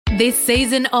This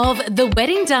season of The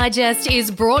Wedding Digest is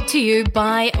brought to you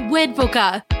by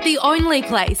Wedbooker, the only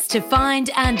place to find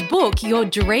and book your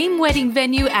dream wedding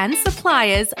venue and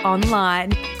suppliers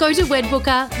online. Go to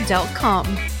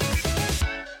wedbooker.com.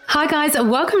 Hi guys,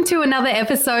 welcome to another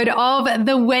episode of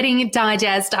The Wedding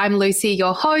Digest. I'm Lucy,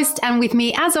 your host, and with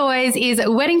me as always is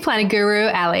wedding planner guru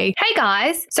Ali. Hey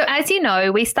guys, so as you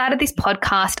know, we started this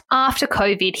podcast after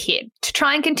COVID hit to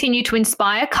try and continue to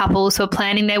inspire couples who are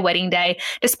planning their wedding day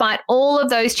despite all of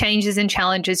those changes and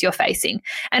challenges you're facing,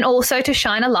 and also to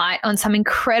shine a light on some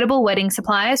incredible wedding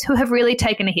suppliers who have really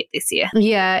taken a hit this year.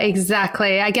 Yeah,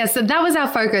 exactly. I guess that was our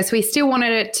focus. We still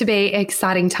wanted it to be an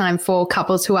exciting time for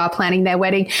couples who are planning their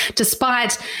wedding,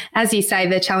 despite, as you say,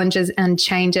 the challenges and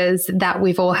changes that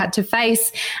we've all had to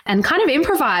face and kind of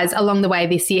improvise along the way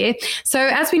this year. So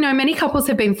as we know, many couples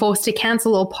have been forced to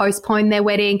cancel or postpone their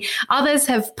wedding. Others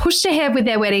have pushed ahead with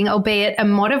their wedding, albeit a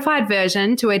modified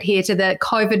version to adhere to the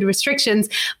COVID restrictions.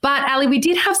 But Ali, we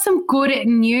did have some good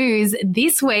news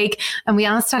this week, and we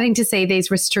are starting to see these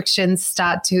restrictions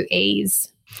start to ease.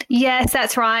 Yes,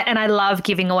 that's right. And I love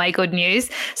giving away good news.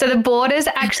 So the borders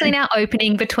are actually now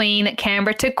opening between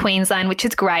Canberra to Queensland, which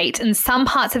is great. And some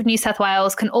parts of New South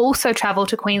Wales can also travel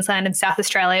to Queensland and South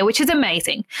Australia, which is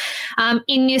amazing.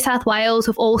 In New South Wales,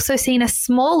 we've also seen a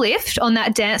small lift on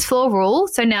that dance floor rule.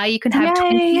 So now you can have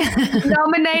 20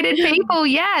 nominated people,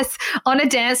 yes, on a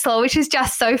dance floor, which is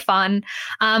just so fun.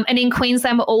 And in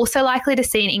Queensland, we're also likely to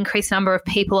see an increased number of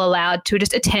people allowed to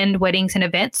just attend weddings and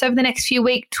events over the next few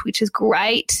weeks, which is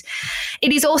great.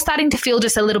 It is all starting to feel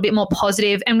just a little bit more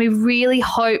positive, and we really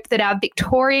hope that our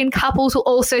Victorian couples will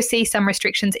also see some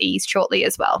restrictions ease shortly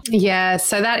as well. Yeah,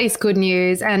 so that is good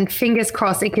news, and fingers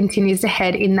crossed it continues to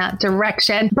head in that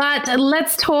direction. But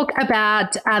let's talk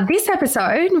about this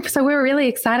episode. So we're really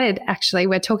excited, actually.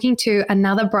 We're talking to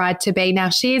another bride-to-be. Now,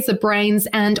 she is the brains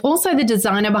and also the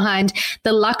designer behind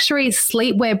the luxury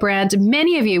sleepwear brand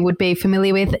many of you would be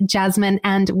familiar with, Jasmine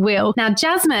and Will. Now,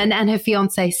 Jasmine and her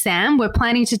fiancé, Sam, were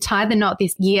planning to tie the knot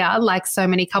this year, like so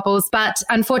many couples, but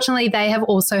unfortunately they have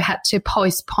also had to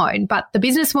postpone. But the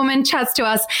businesswoman chats to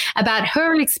us about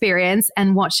her experience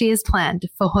and what she has planned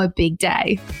for her big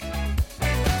day.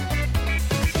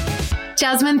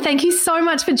 Jasmine, thank you so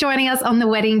much for joining us on the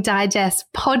Wedding Digest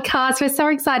podcast. We're so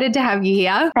excited to have you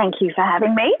here. Thank you for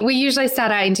having me. We usually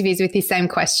start our interviews with the same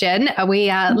question.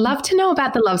 We love to know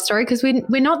about the love story because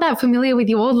we're not that familiar with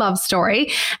your love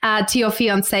story to your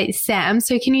fiancé, Sam.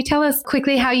 So can you tell us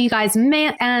quickly how you guys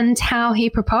met and how he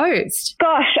proposed?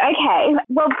 Gosh, okay.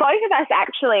 Well, both of us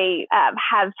actually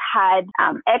have had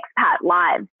expat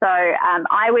lives. So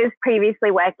I was previously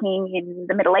working in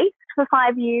the Middle East for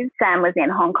 5 years. Sam was in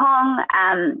Hong Kong.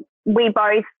 We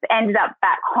both ended up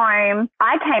back home.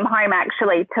 I came home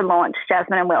actually to launch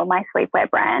Jasmine and Will, my sleepwear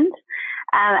brand.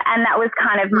 And that was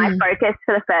kind of my focus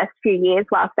for the first few years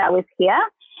whilst I was here.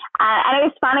 And it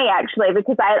was funny actually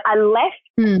because I left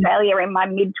Australia in my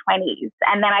mid-20s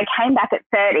and then I came back at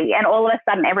 30 and all of a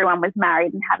sudden everyone was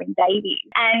married and having babies.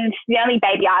 And the only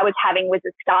baby I was having was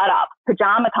a startup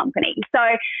pajama company. So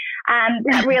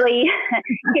that really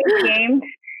consumed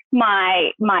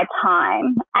my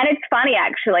time. And it's funny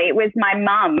actually, it was my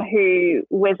mum who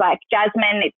was like,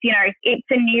 Jasmine, it's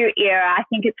a new era. I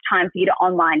think it's time for you to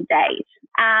online date.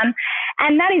 And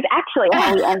that is actually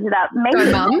how we ended up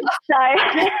meeting. Go, Mum. So,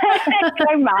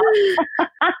 go,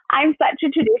 Mum. I'm such a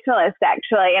traditionalist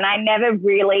actually, and I never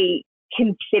really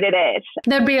considered it.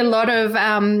 There'd be a lot of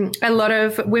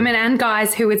women and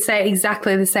guys who would say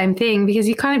exactly the same thing because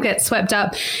you kind of get swept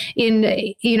up in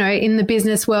the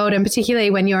business world, and particularly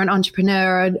when you're an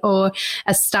entrepreneur or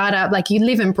a startup, like you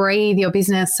live and breathe your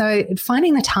business. So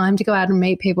finding the time to go out and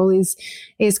meet people is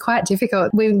quite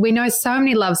difficult. We know so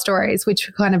many love stories which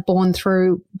were kind of born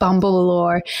through Bumble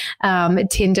or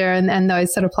Tinder and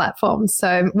those sort of platforms.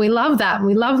 So we love that.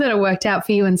 We love that it worked out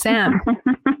for you and Sam.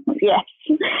 Yes.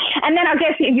 And then I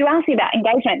guess you asked me about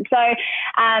engagement. So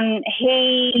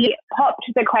he popped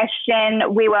the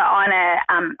question. We were on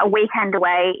a weekend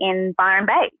away in Byron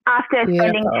Bay after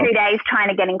spending 2 days trying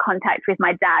to get in contact with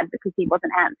my dad because he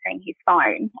wasn't answering his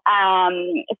phone.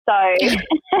 So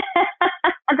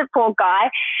the poor guy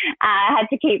had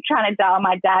to keep trying to dial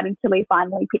my dad until he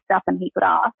finally picked up and he could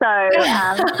ask. So,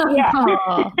 yeah.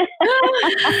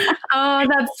 Oh,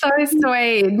 that's so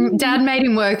sweet. Dad made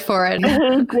him work for it.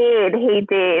 He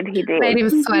did. Made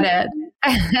him sweat it.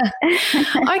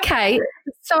 Okay.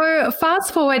 So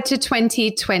fast forward to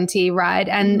 2020, right?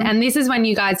 And this is when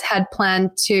you guys had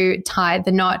planned to tie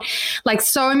the knot. Like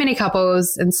so many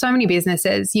couples and so many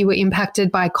businesses, you were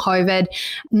impacted by COVID,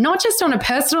 not just on a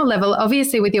personal level,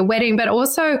 obviously with your wedding, but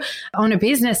also on a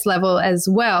business level as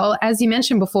well. As you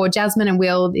mentioned before, Jasmine and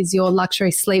Will is your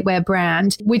luxury sleepwear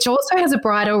brand, which also has a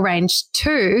bridal range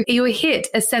too. You were hit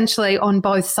essentially on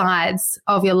both sides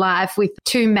of your life with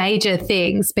two major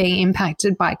things being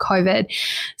impacted by COVID.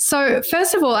 So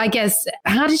first of all, I guess,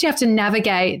 how did you have to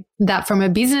navigate that from a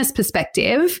business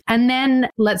perspective? And then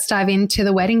let's dive into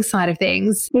the wedding side of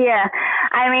things. Yeah.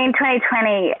 I mean,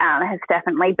 2020 has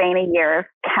definitely been a year of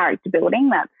character building,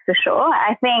 that's for sure.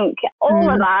 I think all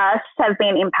of us have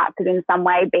been impacted in some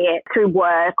way, be it through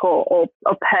work or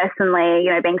personally,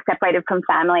 you know, being separated from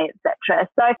family, etc.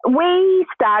 So we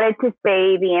started to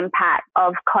see the impact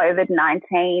of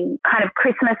COVID-19 kind of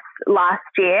Christmas last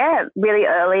year, really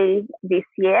early this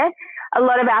year. A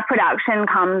lot of our production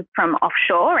comes from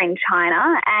offshore in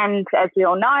China, and as we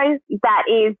all know, that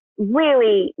is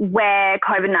really where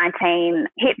COVID-19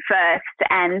 hit first,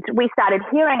 and we started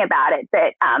hearing about it,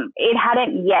 but it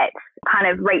hadn't yet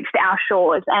kind of reached our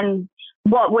shores, and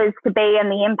what was to be and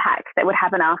the impact that would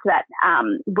happen after that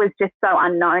was just so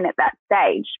unknown at that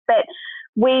stage. But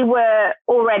we were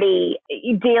already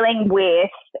dealing with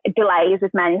delays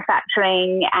with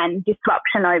manufacturing and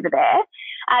disruption over there.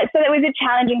 So it was a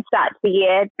challenging start to the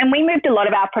year. And we moved a lot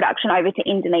of our production over to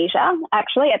Indonesia,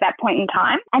 actually, at that point in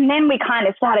time. And then we kind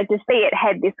of started to see it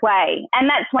head this way.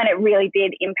 And that's when it really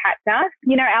did impact us.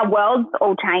 You know, our worlds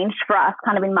all changed for us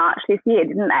kind of in March this year,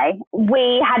 didn't they?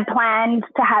 We had planned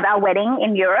to have our wedding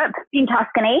in Europe, in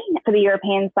Tuscany, for the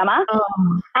European summer.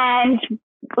 And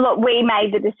look, we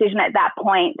made the decision at that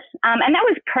point, and that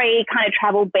was pre kind of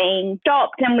travel being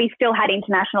stopped, and we still had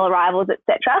international arrivals,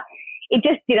 etc. It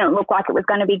just didn't look like it was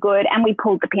going to be good, and we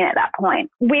pulled the pin at that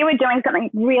point. We were doing something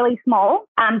really small,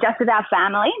 just with our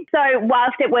family. So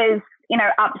whilst it was, you know,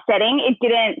 upsetting, it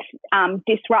didn't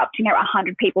disrupt, you know,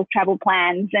 100 people's travel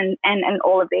plans and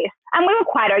all of this. And we were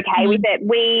quite okay with it.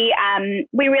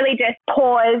 We really just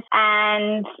paused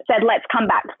and said, let's come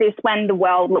back to this when the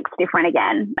world looks different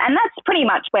again. And that's pretty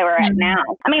much where we're at now.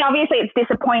 I mean, obviously it's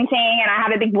disappointing, and I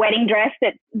have a big wedding dress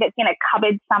that's in a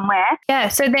cupboard somewhere. Yeah.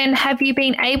 So then have you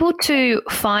been able to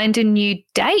find a new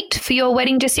date for your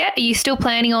wedding just yet? Are you still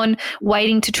planning on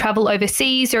waiting to travel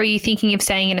overseas, or are you thinking of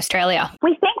staying in Australia?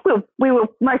 We think we will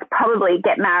most probably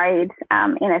get married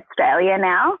in Australia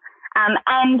now.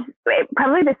 And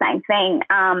probably the same thing,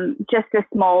 just a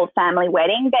small family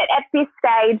wedding. But at this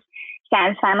stage,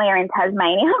 Sam's family are in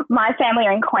Tasmania, my family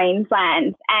are in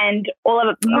Queensland, and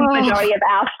the majority of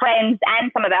our friends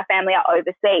and some of our family are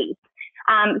overseas.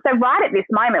 So right at this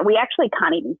moment, we actually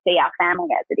can't even see our family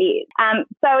as it is.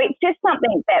 So it's just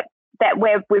something that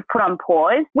we've put on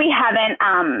pause. We haven't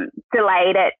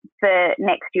delayed it for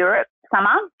next Europe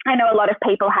summer. I know a lot of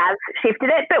people have shifted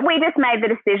it, but we just made the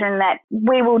decision that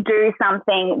we will do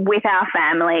something with our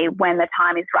family when the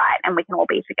time is right and we can all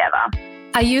be together.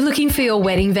 Are you looking for your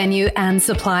wedding venue and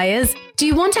suppliers? Do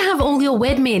you want to have all your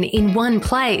wedmin in one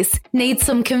place? Need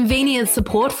some convenient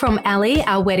support from Ali,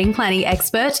 our wedding planning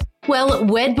expert? Well,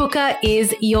 WedBooker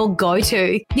is your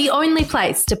go-to, the only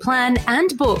place to plan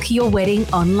and book your wedding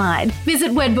online.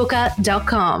 Visit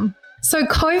wedbooker.com. So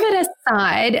COVID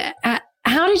aside,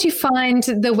 how did you find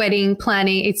the wedding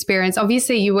planning experience?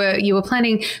 Obviously, you were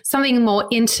planning something more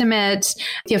intimate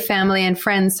with your family and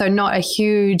friends, so not a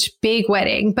huge, big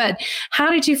wedding. But how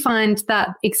did you find that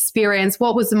experience?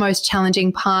 What was the most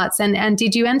challenging parts? And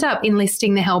did you end up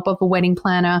enlisting the help of a wedding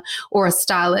planner or a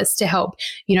stylist to help,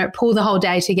 you know, pull the whole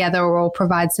day together or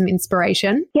provide some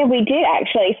inspiration? Yeah, we did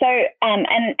actually. So, and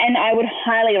I would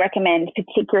highly recommend,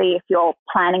 particularly if you're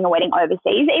planning a wedding overseas,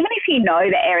 even if you know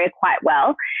the area quite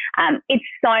well, it's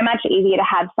so much easier to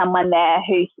have someone there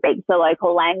who speaks the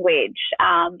local language,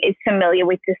 is familiar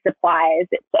with the suppliers,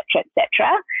 et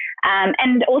cetera,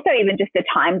 and also even just the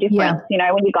time difference, you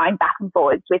know, when you're going back and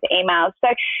forwards with emails.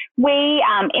 So we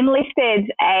enlisted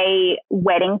a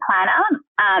wedding planner,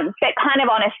 but kind of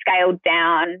on a scaled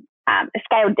down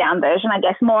version, I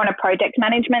guess, more on a project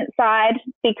management side,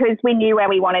 because we knew where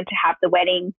we wanted to have the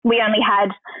wedding. We only had,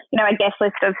 you know, a guest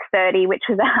list of 30, which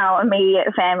was our immediate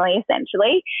family,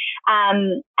 essentially.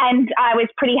 And I was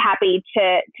pretty happy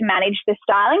to manage the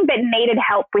styling, but needed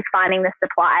help with finding the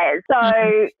suppliers.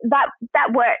 So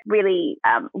that worked really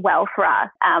well for us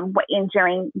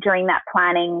during that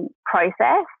planning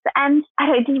process. And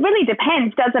it really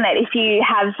depends, doesn't it? If you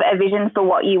have a vision for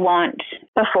what you want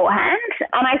beforehand.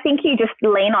 And I think you just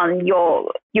lean on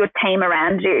your team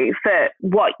around you for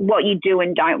what you do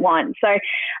and don't want. So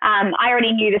I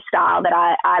already knew the style that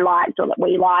I liked, or that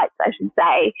we liked, I should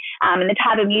say, and the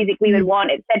type of music we would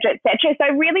want, et cetera, et cetera.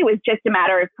 So it really was just a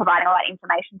matter of providing all that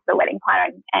information to the wedding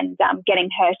planner and getting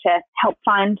her to help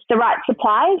find the right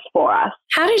suppliers for us.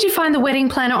 How did you find the wedding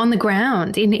planner on the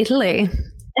ground in Italy?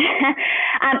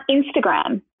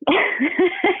 Instagram.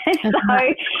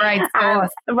 Great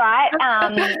source. Right.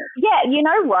 Yeah, you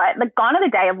know what? Like, gone are the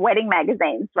day of wedding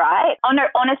magazines, right? Oh no,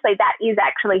 honestly, that is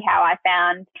actually how I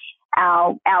found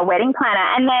our wedding planner.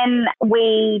 And then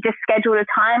we just scheduled a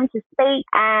time to speak,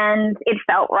 and it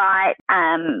felt right.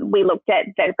 We looked at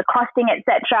the costing,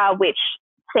 etc., which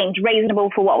seemed reasonable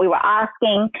for what we were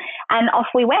asking, and off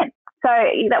we went. So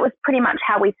that was pretty much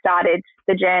how we started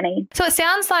the journey. So it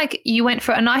sounds like you went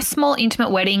for a nice, small, intimate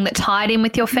wedding that tied in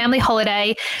with your family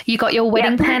holiday. You got your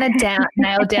wedding planner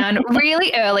nailed down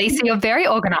really early, so you're very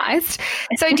organised.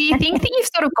 So do you think that you've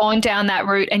sort of gone down that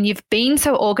route and you've been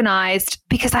so organised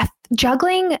because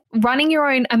running your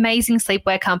own amazing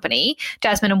sleepwear company,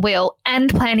 Jasmine and Will, and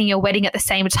planning your wedding at the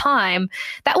same time,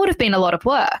 that would have been a lot of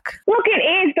work. Look, it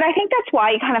is, but I think that's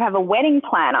why you kind of have a wedding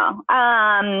planner.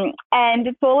 And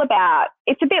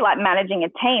it's a bit like managing a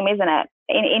team, isn't it?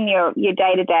 In your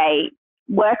day-to-day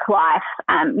work life,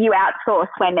 you outsource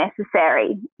where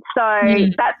necessary. So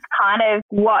that's kind of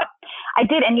what I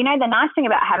did. And, the nice thing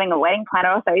about having a wedding planner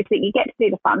also is that you get to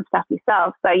do the fun stuff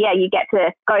yourself. So, yeah, you get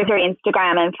to go through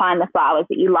Instagram and find the flowers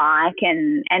that you like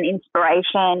and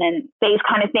inspiration and these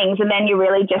kind of things. And then you're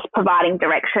really just providing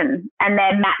direction and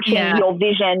then matching your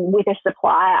vision with a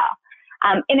supplier.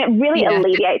 And it really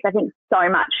alleviates, I think, so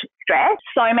much stress.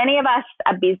 So many of us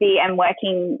are busy and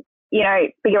working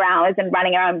bigger hours and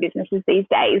running our own businesses these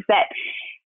days, that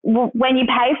when you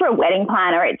pay for a wedding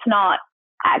planner, it's not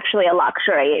actually a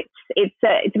luxury. It's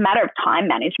a matter of time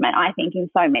management, I think, in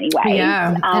so many ways.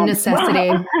 Yeah, a necessity.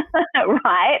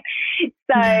 Right.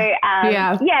 So,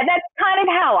 that's kind of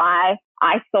how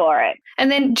I saw it.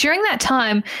 And then during that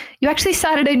time, you actually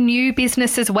started a new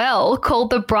business as well called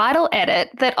The Bridal Edit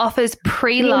that offers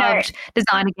pre-loved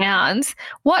designer gowns.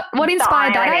 What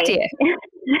inspired that idea?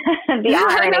 The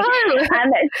irony.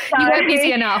 You weren't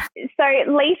busy enough. So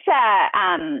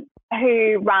Lisa,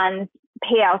 who runs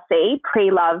PLC,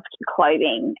 Pre-Loved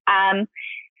Clothing,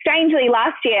 strangely,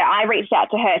 last year I reached out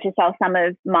to her to sell some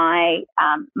of my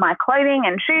clothing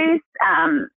and shoes,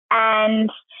 and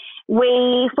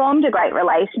we formed a great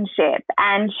relationship.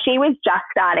 And she was just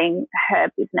starting her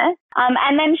business,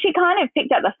 and then she kind of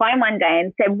picked up the phone one day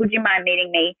and said, "Would you mind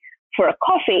meeting me for a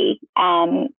coffee?"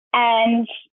 And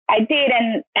I did,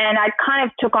 and I kind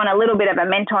of took on a little bit of a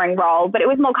mentoring role, but it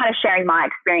was more kind of sharing my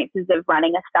experiences of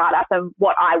running a startup and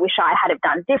what I wish I had have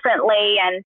done differently.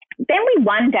 And then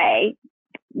one day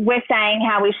we're saying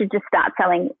how we should just start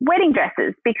selling wedding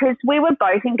dresses, because we were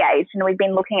both engaged and we've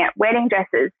been looking at wedding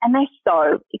dresses, and they're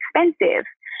so expensive.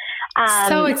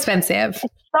 So expensive.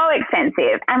 So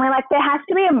expensive. And we're like, there has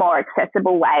to be a more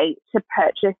accessible way to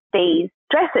purchase these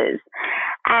dresses.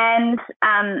 And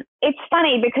it's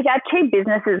funny because our two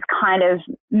businesses kind of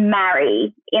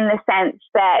marry in the sense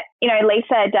that,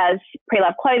 Lisa does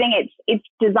pre-loved clothing. It's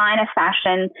designer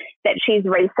fashion that she's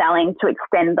reselling to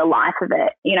extend the life of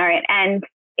it, and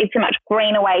it's a much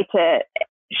greener way to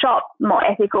shop, more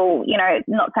ethical,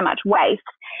 not so much waste.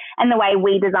 And the way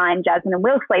we design Jasmine and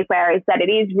Will sleepwear is that it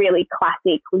is really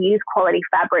classic. We use quality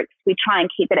fabrics. We try and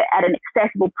keep it at an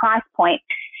accessible price point,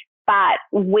 but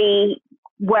we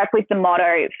work with the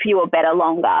motto, fewer, better,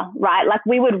 longer, right? Like,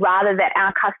 we would rather that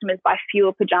our customers buy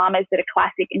fewer pajamas that are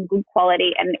classic and good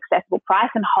quality at an accessible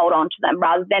price and hold on to them,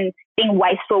 rather than being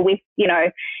wasteful with,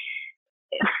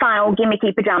 final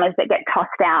gimmicky pajamas that get tossed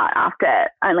out after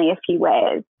only a few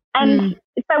wears. And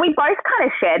so we both kind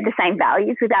of shared the same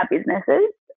values with our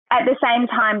businesses. At the same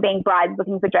time, being brides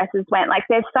looking for dresses, went like,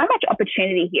 there's so much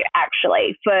opportunity here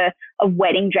actually for a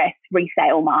wedding dress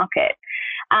resale market.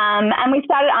 And we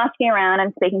started asking around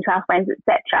and speaking to our friends,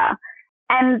 etc.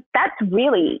 And that's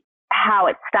really how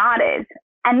it started.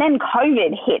 And then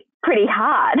COVID hit pretty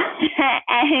hard.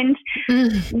 And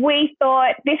we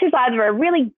thought, this is either a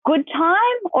really good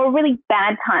time or a really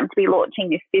bad time to be launching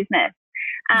this business.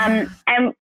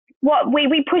 And what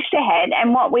we pushed ahead,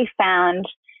 and what we found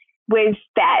was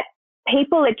that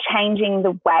people are changing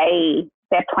the way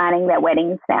they're planning their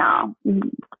weddings now.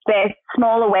 They're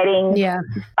smaller weddings,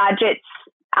 budgets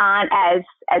aren't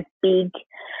as big.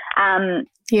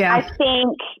 I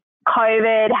think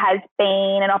COVID has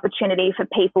been an opportunity for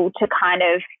people to kind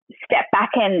of step back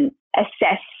and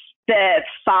assess the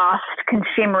fast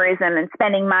consumerism and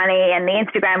spending money and the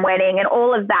Instagram wedding and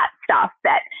all of that stuff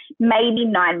that maybe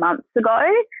 9 months ago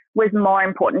was more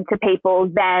important to people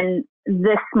than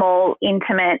the small,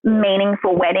 intimate,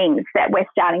 meaningful weddings that we're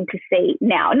starting to see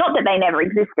now. Not that they never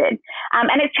existed.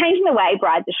 And it's changing the way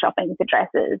brides are shopping for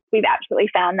dresses. We've absolutely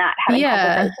found that having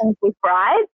conversations with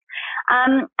brides.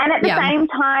 And at the same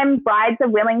time, brides are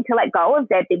willing to let go of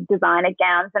their big designer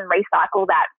gowns and recycle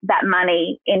that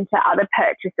money into other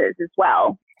purchases as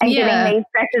well, and giving these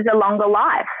dresses a longer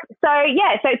life. So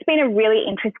it's been a really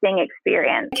interesting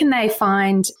experience. Can they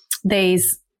find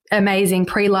these amazing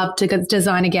pre-loved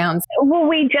designer gowns? Well,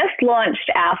 we just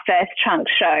launched our first trunk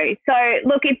show. So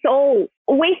look,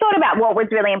 we thought about what was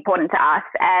really important to us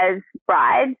as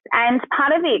brides, and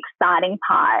part of the exciting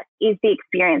part is the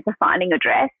experience of finding a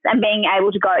dress and being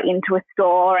able to go into a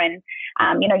store and,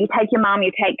 you take your mum,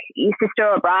 you take your sister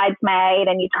or a bridesmaid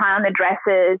and you try on the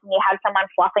dresses and you have someone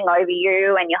fluffing over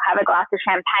you and you'll have a glass of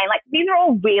champagne. Like, these are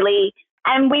all really,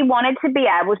 and we wanted to be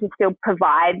able to still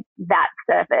provide that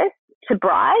service to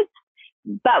brides,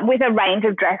 but with a range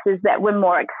of dresses that were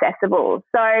more accessible.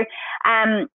 So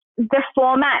the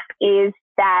format is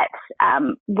that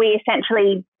we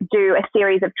essentially do a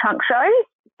series of trunk shows.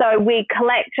 So we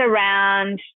collect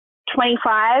around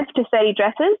 25 to 30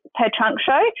 dresses per trunk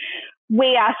show.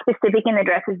 We are specific in the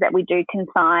dresses that we do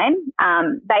consign.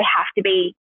 They have to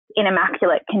be in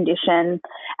immaculate condition,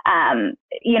 so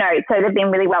they've been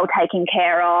really well taken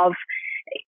care of.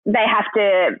 They have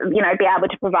to, be able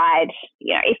to provide,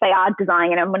 if they are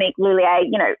designing a Monique Lullier,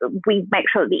 we make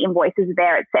sure that the invoices are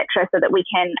there, et cetera, so that we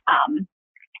can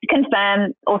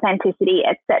confirm authenticity,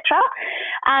 et cetera.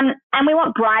 And we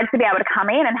want brides to be able to come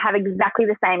in and have exactly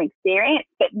the same experience,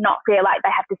 but not feel like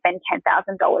they have to spend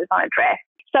 $10,000 on a dress.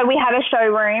 So we have a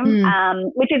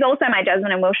showroom, which is also my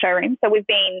Jasmine and Will showroom. So we've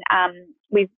been,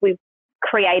 we've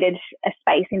created a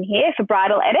space in here for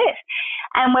bridal edit,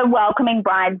 and we're welcoming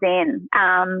brides in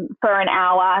for an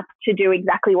hour to do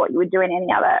exactly what you would do in any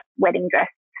other wedding dress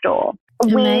store.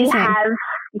 Amazing. We have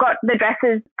got the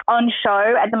dresses on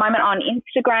show at the moment on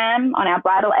Instagram, on our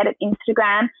bridal edit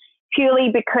Instagram,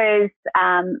 purely because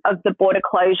of the border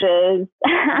closures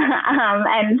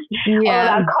and all of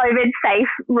our COVID safe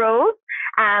rules.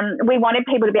 We wanted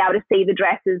people to be able to see the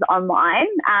dresses online.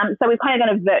 So we've kind of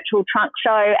done a virtual trunk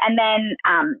show, and then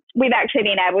we've actually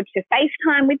been able to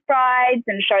FaceTime with brides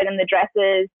and show them the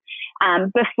dresses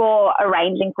before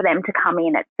arranging for them to come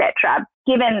in, etc.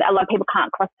 Given a lot of people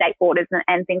can't cross state borders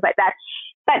and things like that.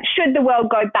 But should the world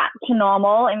go back to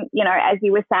normal, and, as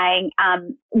you were saying,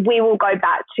 we will go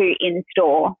back to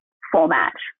in-store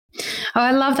format. Oh,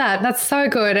 I love that. That's so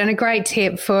good, and a great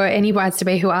tip for any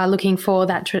brides-to-be who are looking for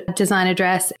that designer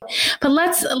dress. But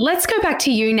let's go back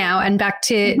to you now, and back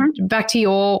to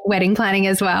your wedding planning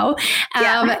as well.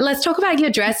 Let's talk about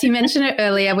your dress. You mentioned it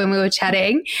earlier when we were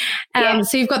chatting.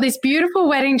 So you've got this beautiful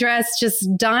wedding dress just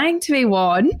dying to be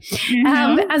worn.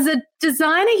 As a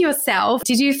designer yourself,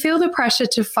 did you feel the pressure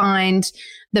to find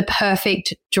the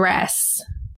perfect dress?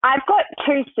 I've got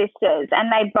two sisters,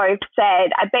 and they both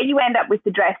said, I bet you end up with the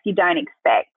dress you don't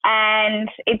expect. And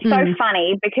it's so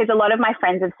funny because a lot of my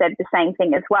friends have said the same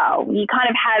thing as well. You kind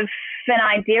of have an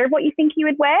idea of what you think you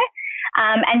would wear,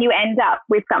 and you end up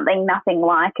with something nothing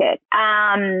like it.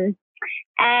 And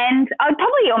I'd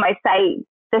probably almost say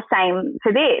the same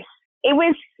for this. It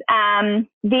was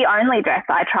the only dress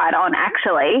I tried on,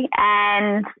 actually,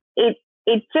 and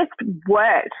it just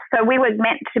worked. So we were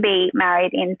meant to be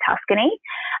married in Tuscany.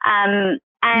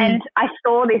 And I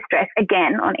saw this dress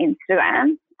again on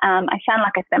Instagram. I sound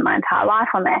like I spent my entire life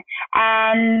on there,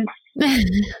 and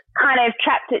kind of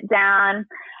tracked it down.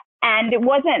 And it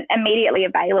wasn't immediately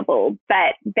available,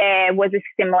 but there was a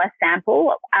similar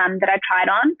sample that I tried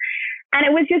on. And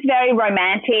it was just very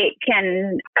romantic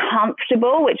and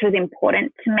comfortable, which was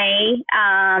important to me.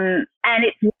 And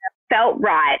it felt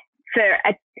right for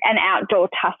an outdoor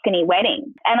Tuscany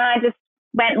wedding. And I just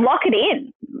went, lock it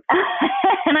in.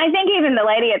 And I think even the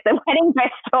lady at the wedding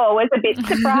dress store was a bit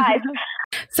surprised.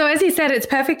 So as you said, it's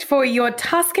perfect for your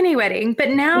Tuscany wedding. But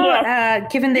now,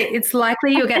 given that it's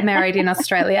likely you'll get married in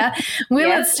Australia,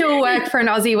 will it still work for an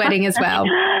Aussie wedding as well?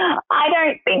 I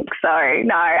don't think so,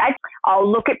 no.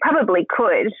 It probably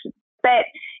could. But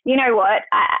you know what?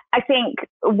 I think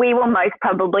we will most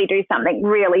probably do something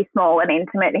really small and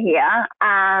intimate here,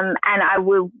 and I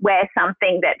will wear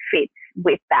something that fits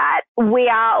with that. We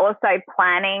are also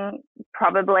planning,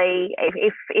 probably,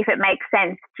 if it makes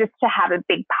sense, just to have a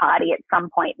big party at some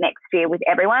point next year with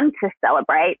everyone to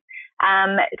celebrate.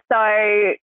 So,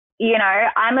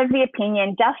 I'm of the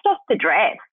opinion, dust off the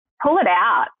dress. pull it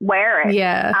out, wear it.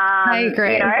 Yeah, I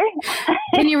agree. You know?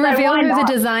 Can you reveal who not?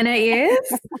 the designer is?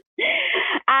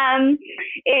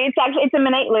 It's a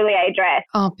Monique Lullier dress.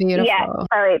 Oh, beautiful. Yeah,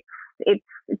 so it's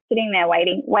sitting there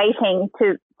waiting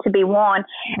to be worn.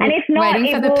 And if not,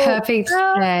 waiting for the perfect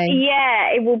day. Yeah,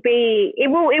 it will be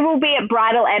a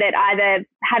bridal edit, either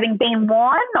having been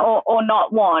worn or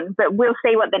not worn, but we'll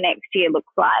see what the next year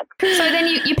looks like. So then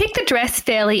you picked the dress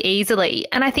fairly easily,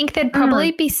 and I think there'd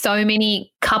probably be so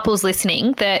many couples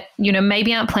listening that, you know,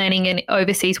 maybe aren't planning an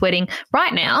overseas wedding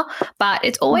right now, but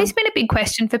it's always been a big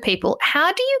question for people.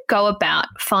 How do you go about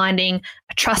finding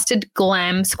a trusted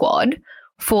glam squad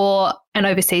for an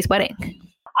overseas wedding?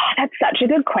 Oh, that's such a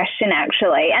good question,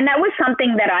 actually. And that was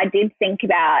something that I did think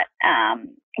about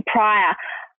prior.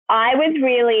 I was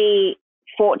really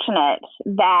fortunate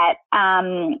that,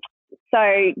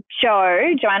 so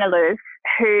Joanna Lewis,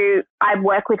 who I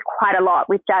work with quite a lot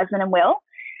with Jasmine and Will,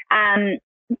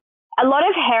 a lot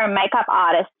of hair and makeup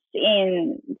artists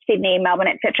in Sydney, Melbourne,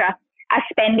 etc., are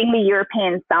spending the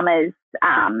European summers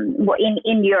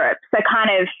in Europe. So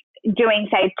kind of doing,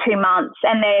 say, 2 months,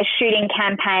 and they're shooting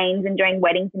campaigns and doing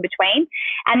weddings in between.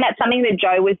 And that's something that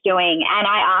Jo was doing. And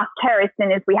I asked her as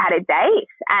soon as we had a date,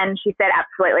 and she said,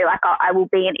 absolutely, like, I will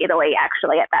be in Italy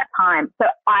actually at that time. So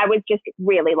I was just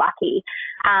really lucky.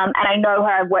 And I know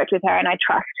her, I've worked with her, and I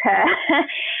trust her.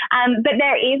 But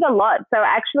there is a lot. So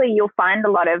actually you'll find a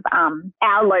lot of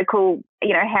our local,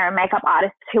 you know, hair and makeup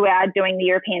artists who are doing the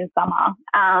European summer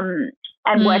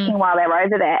and working while they're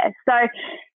over there. So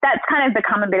that's kind of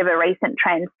become a bit of a recent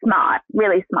trend. Smart,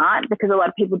 really smart, because a lot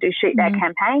of people do shoot their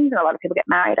campaigns and a lot of people get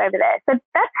married over there. So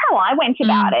that's how I went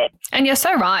about it. And you're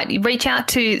so right. You reach out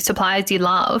to suppliers you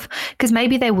love, because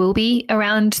maybe they will be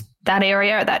around that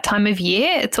area at that time of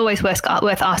year. It's always worth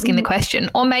asking the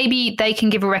question. Or maybe they can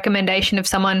give a recommendation of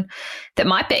someone that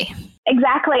might be.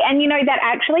 Exactly. And, you know, that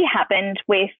actually happened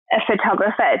with a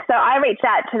photographer. So I reached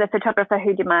out to the photographer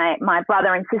who did my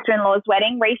brother and sister-in-law's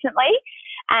wedding recently,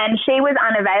 and she was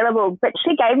unavailable, but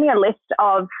she gave me a list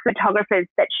of photographers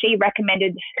that she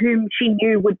recommended whom she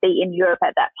knew would be in Europe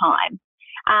at that time.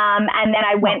 And then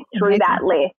I went through that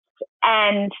list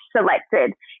and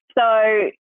selected. So,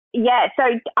 yeah,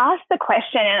 so ask the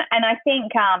question. And I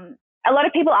think a lot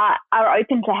of people are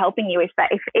open to helping you. If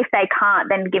they can't,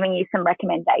 then giving you some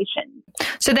recommendations.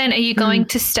 So then are you going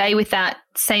to stay with that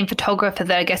same photographer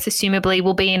that I guess assumably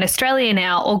will be in Australia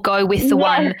now, or go with the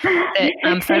one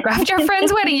that photographed your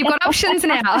friend's wedding? You've got options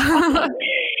now. So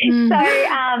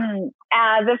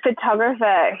the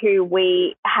photographer who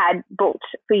we had booked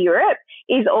for Europe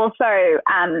is also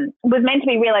was meant to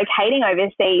be relocating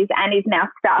overseas and is now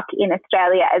stuck in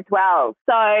Australia as well.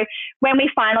 So when we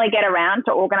finally get around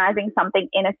to organising something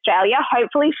in Australia,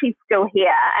 hopefully she's still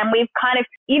here. And we've kind of,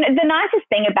 you know, the nicest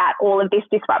thing about all of this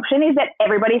disruption is that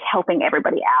everybody's helping everybody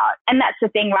out. And that's the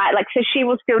thing, right? Like, so she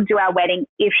will still do our wedding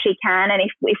if she can, and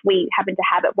if we happen to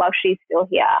have it while she's still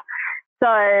here. So,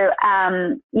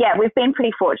 yeah, we've been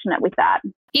pretty fortunate with that.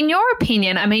 In your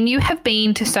opinion, I mean, you have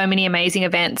been to so many amazing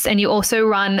events, and you also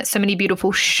run so many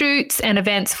beautiful shoots and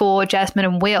events for Jasmine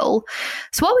and Will.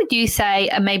 So what would you say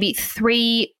are maybe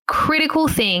 3 critical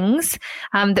things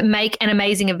that make an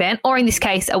amazing event, or in this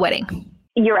case, a wedding?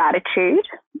 Your attitude,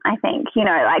 I think, you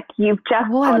know, like you've just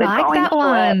got to go into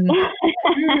it.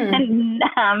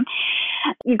 And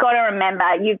you've got to remember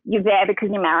you're there because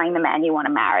you're marrying the man you want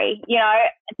to marry. You know,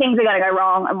 things are going to go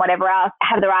wrong and whatever else,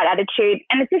 have the right attitude.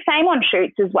 And it's the same on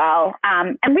shoots as well.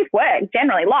 And with work,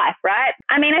 generally life, right?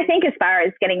 I mean, I think as far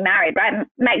as getting married, right,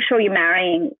 make sure you're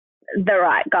marrying the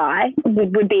right guy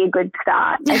would be a good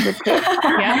start. As a tip.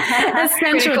 That's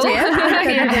central.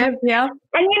 Yeah.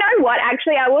 And you know what?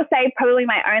 Actually, I will say probably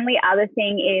my only other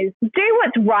thing is do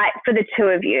what's right for the two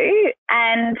of you.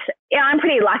 And you know, I'm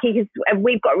pretty lucky because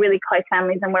we've got really close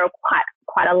families and we're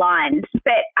quite aligned.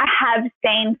 But I have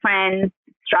seen friends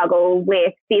struggle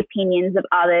with the opinions of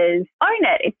others. Own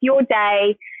it. It's your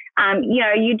day. You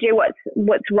know, you do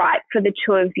what's right for the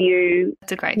two of you.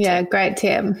 That's a great tip. Great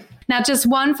tip. Now, just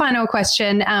one final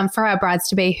question for our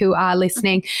brides-to-be who are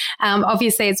listening.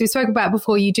 Obviously, as we spoke about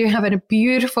before, you do have a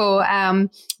beautiful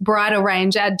bridal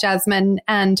range at Jasmine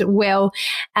and Will,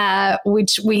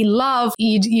 which we love.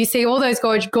 You see all those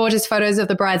gorgeous photos of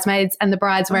the bridesmaids and the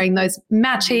brides wearing those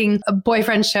matching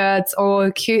boyfriend shirts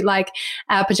or cute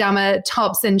pajama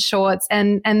tops and shorts,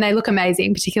 and they look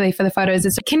amazing, particularly for the photos.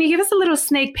 So can you give us a little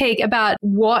sneak peek about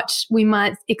what we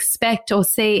might expect or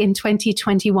see in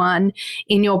 2021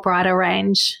 in your bridal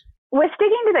range? We're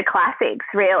sticking to the classics,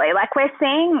 really. Like, we're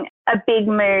seeing a big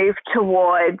move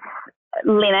towards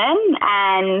linen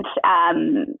and,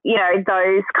 you know,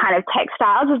 those kind of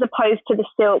textiles as opposed to the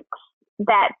silks,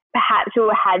 that perhaps we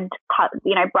had,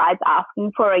 brides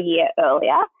asking for a year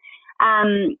earlier.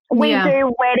 We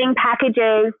do wedding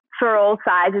packages for all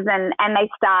sizes, and they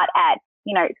start at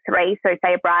 3. So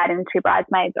say a bride and 2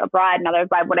 bridesmaids, or a bride, another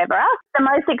bride, whatever else. The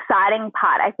most exciting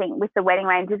part, I think, with the wedding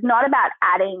range is not about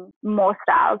adding more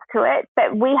styles to it,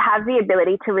 but we have the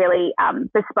ability to really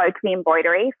bespoke the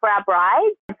embroidery for our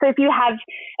brides. So if you have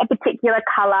a particular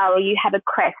color, or you have a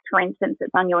crest, for instance,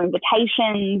 that's on your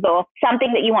invitations, or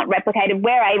something that you want replicated,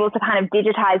 we're able to kind of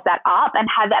digitize that up and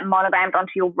have that monogrammed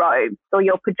onto your robes or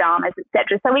your pajamas,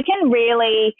 etc. So we can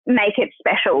really make it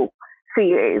special for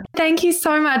you. Thank you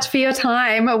so much for your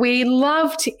time. We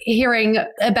loved hearing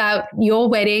about your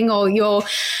wedding, or your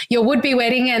would-be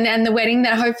wedding, and the wedding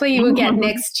that hopefully you will get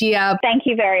next year. Thank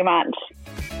you very much.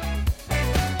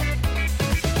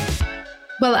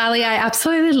 Well, Ali, I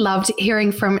absolutely loved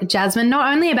hearing from Jasmine,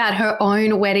 not only about her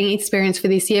own wedding experience for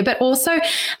this year, but also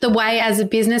the way as a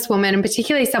businesswoman, and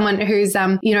particularly someone whose,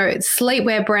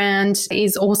 sleepwear brand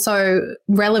is also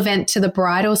relevant to the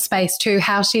bridal space too,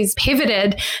 how she's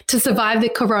pivoted to survive the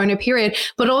Corona period,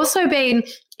 but also been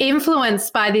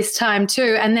influenced by this time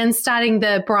too, and then starting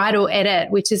the Bridal Edit,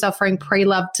 which is offering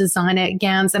pre-loved designer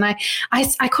gowns. And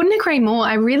I couldn't agree more.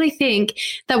 I really think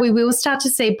that we will start to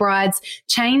see brides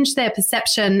change their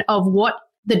perception of what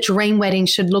the dream wedding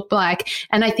should look like.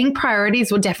 And I think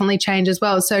priorities will definitely change as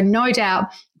well. So no doubt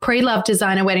pre-loved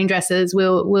designer wedding dresses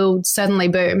will certainly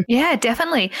boom. Yeah,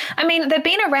 definitely. I mean, they've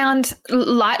been around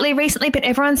lightly recently, but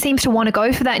everyone seems to want to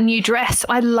go for that new dress.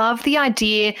 I love the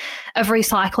idea of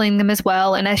recycling them as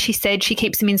well. And as she said, she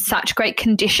keeps them in such great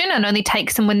condition and only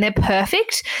takes them when they're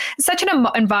perfect. It's such an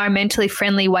environmentally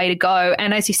friendly way to go.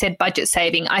 And as you said, budget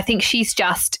saving. I think she's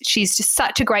just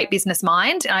such a great business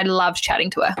mind, and I love chatting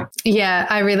to her. Yeah,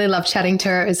 I really love chatting to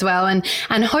her as well. And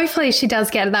hopefully she does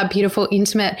get that beautiful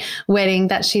intimate wedding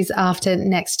that she's after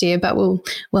next year, but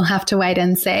we'll have to wait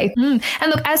and see. And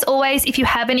look, as always, if you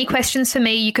have any questions for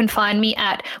me, you can find me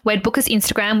at Wedbooker's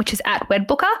Instagram, which is at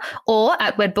Wedbooker, or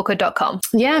at wedbooker.com.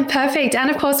 Yeah, perfect. And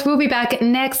of course, we'll be back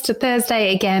next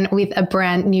Thursday again with a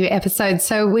brand new episode.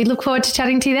 So we look forward to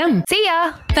chatting to you then. See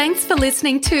ya. Thanks for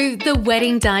listening to The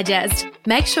Wedding Digest.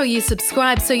 Make sure you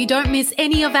subscribe so you don't miss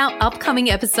any of our upcoming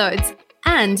episodes.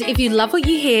 And if you love what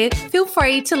you hear, feel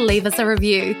free to leave us a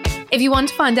review. If you want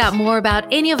to find out more about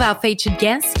any of our featured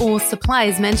guests or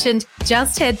suppliers mentioned,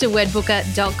 just head to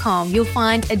wedbooker.com. You'll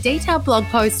find a detailed blog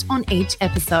post on each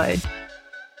episode.